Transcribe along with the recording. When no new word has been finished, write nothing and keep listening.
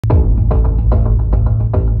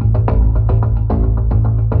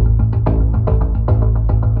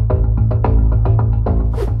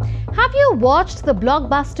watched the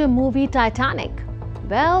blockbuster movie Titanic?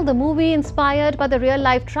 Well, the movie inspired by the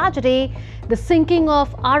real-life tragedy, the sinking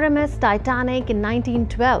of RMS Titanic in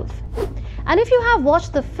 1912. And if you have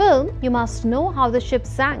watched the film, you must know how the ship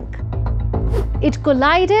sank. It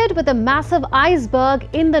collided with a massive iceberg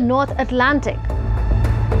in the North Atlantic.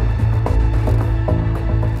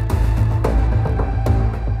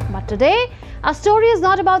 But today, our story is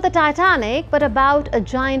not about the Titanic, but about a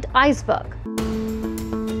giant iceberg.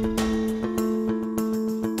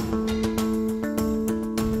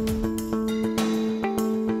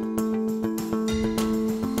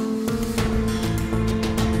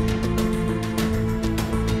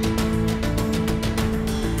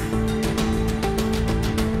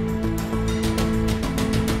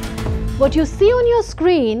 What you see on your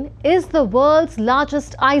screen is the world's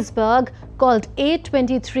largest iceberg called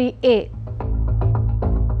A23A.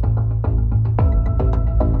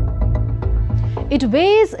 It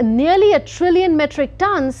weighs nearly 1 trillion metric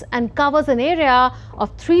tons and covers an area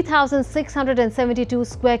of 3,672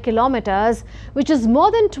 square kilometers, which is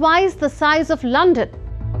more than twice the size of London.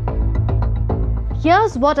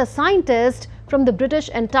 Here's what a scientist from the British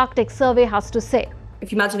Antarctic Survey has to say.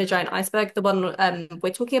 If you imagine a giant iceberg, the one we're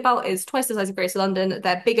talking about is twice the size of Greater London.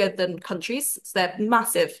 They're bigger than countries. So they're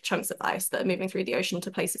massive chunks of ice that are moving through the ocean to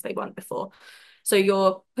places they weren't before. So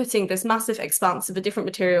you're putting this massive expanse of a different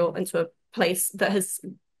material into a place that has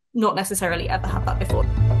not necessarily ever had that before.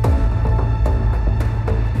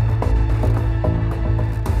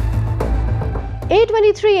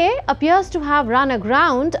 A23A appears to have run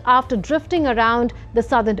aground after drifting around the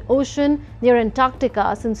Southern Ocean near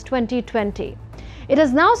Antarctica since 2020. It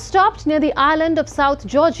has now stopped near the island of South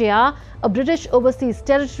Georgia, a British overseas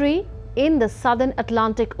territory in the Southern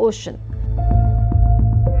Atlantic Ocean.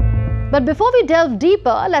 But before we delve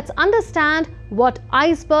deeper, let's understand what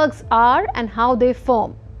icebergs are and how they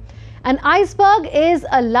form. An iceberg is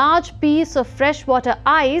a large piece of freshwater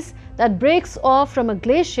ice that breaks off from a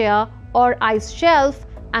glacier or ice shelf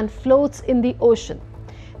and floats in the ocean.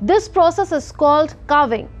 This process is called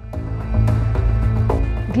calving.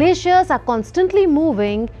 Glaciers are constantly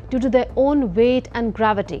moving due to their own weight and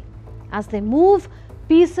gravity. As they move,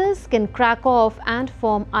 pieces can crack off and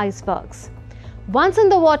form icebergs. Once in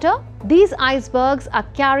the water, these icebergs are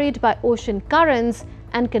carried by ocean currents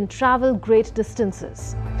and can travel great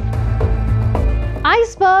distances.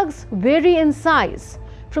 Icebergs vary in size,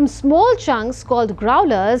 from small chunks called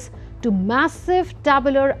growlers to massive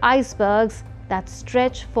tabular icebergs that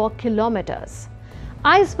stretch for kilometers.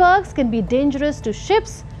 Icebergs can be dangerous to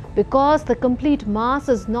ships because the complete mass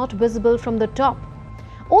is not visible from the top.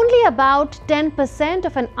 Only about 10%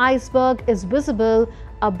 of an iceberg is visible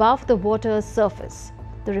above the water's surface.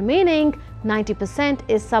 The remaining 90%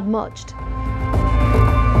 is submerged.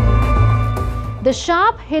 The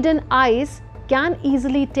sharp hidden ice can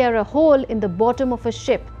easily tear a hole in the bottom of a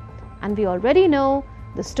ship, and we already know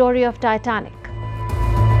the story of Titanic.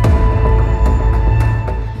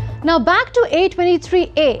 Now back to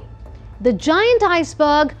A23A. The giant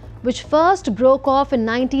iceberg, which first broke off in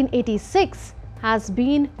 1986, has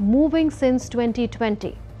been moving since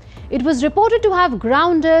 2020. It was reported to have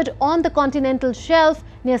grounded on the continental shelf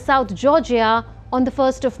near South Georgia on the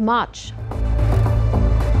 1st of March.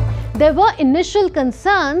 There were initial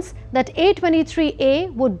concerns that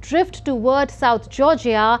A23A would drift toward South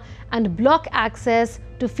Georgia and block access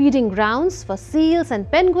to feeding grounds for seals and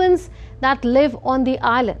penguins that live on the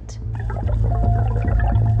island.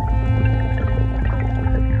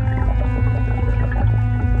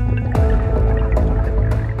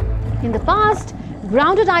 In the past,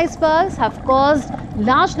 grounded icebergs have caused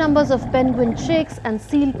large numbers of penguin chicks and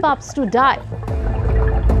seal pups to die.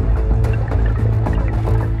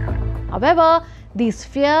 However, these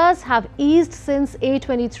fears have eased since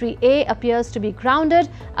A23A appears to be grounded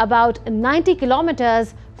about 90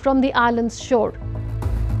 kilometers from the island's shore.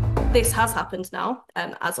 This has happened now,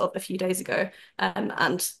 as of a few days ago,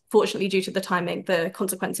 and fortunately, due to the timing, the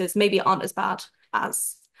consequences maybe aren't as bad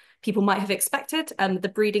as people might have expected.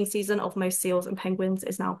 The breeding season of most seals and penguins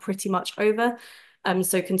is now pretty much over.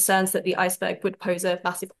 So concerns that the iceberg would pose a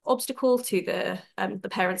massive obstacle to the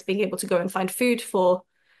parents being able to go and find food for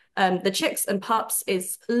the chicks and pups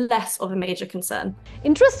is less of a major concern.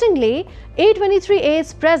 Interestingly,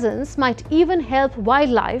 A23A's presence might even help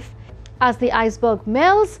wildlife. As the iceberg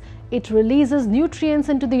melts, it releases nutrients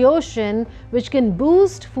into the ocean, which can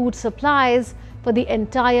boost food supplies for the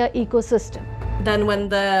entire ecosystem. Then when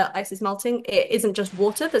the ice is melting, it isn't just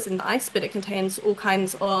water that's in the ice, but it contains all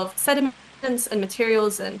kinds of sediments and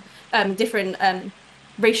materials and different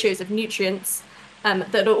ratios of nutrients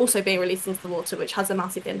that are also being released into the water, which has a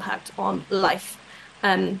massive impact on life.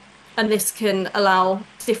 And And this can allow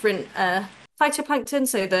different phytoplankton,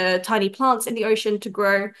 so the tiny plants in the ocean, to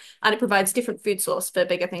grow, and it provides different food source for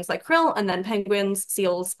bigger things like krill, and then penguins,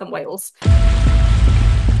 seals, and whales.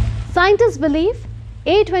 Scientists believe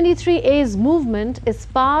A23A's movement is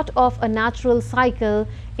part of a natural cycle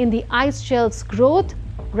in the ice shelf's growth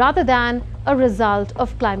rather than a result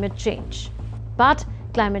of climate change. But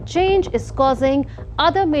climate change is causing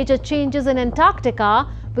other major changes in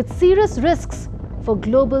Antarctica with serious risks for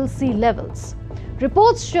global sea levels.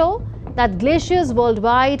 Reports show that glaciers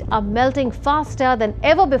worldwide are melting faster than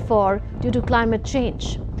ever before due to climate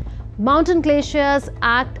change. Mountain glaciers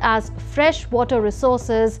act as fresh water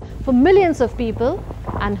resources for millions of people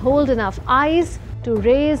and hold enough ice to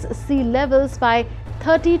raise sea levels by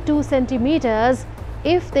 32 centimeters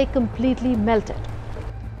if they completely melted.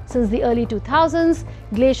 Since the early 2000s,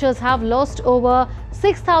 glaciers have lost over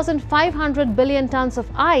 6,500 billion tons of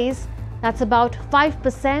ice. That's about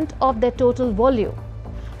 5% of their total volume.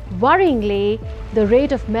 Worryingly, the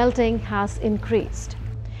rate of melting has increased.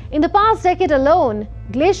 In the past decade alone,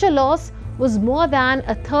 glacier loss was more than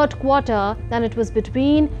a third quarter than it was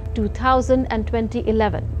between 2000 and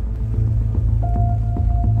 2011.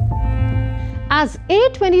 As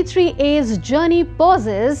A23A's journey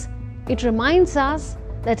pauses, it reminds us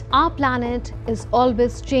that our planet is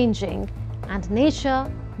always changing and nature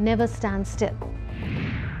never stands still.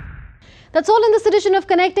 That's all in this edition of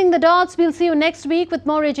Connecting the Dots. We'll see you next week with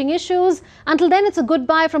more raging issues. Until then, it's a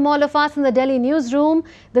goodbye from all of us in the Delhi newsroom.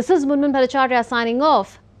 This is Munmun Bhattacharya signing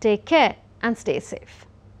off. Take care and stay safe.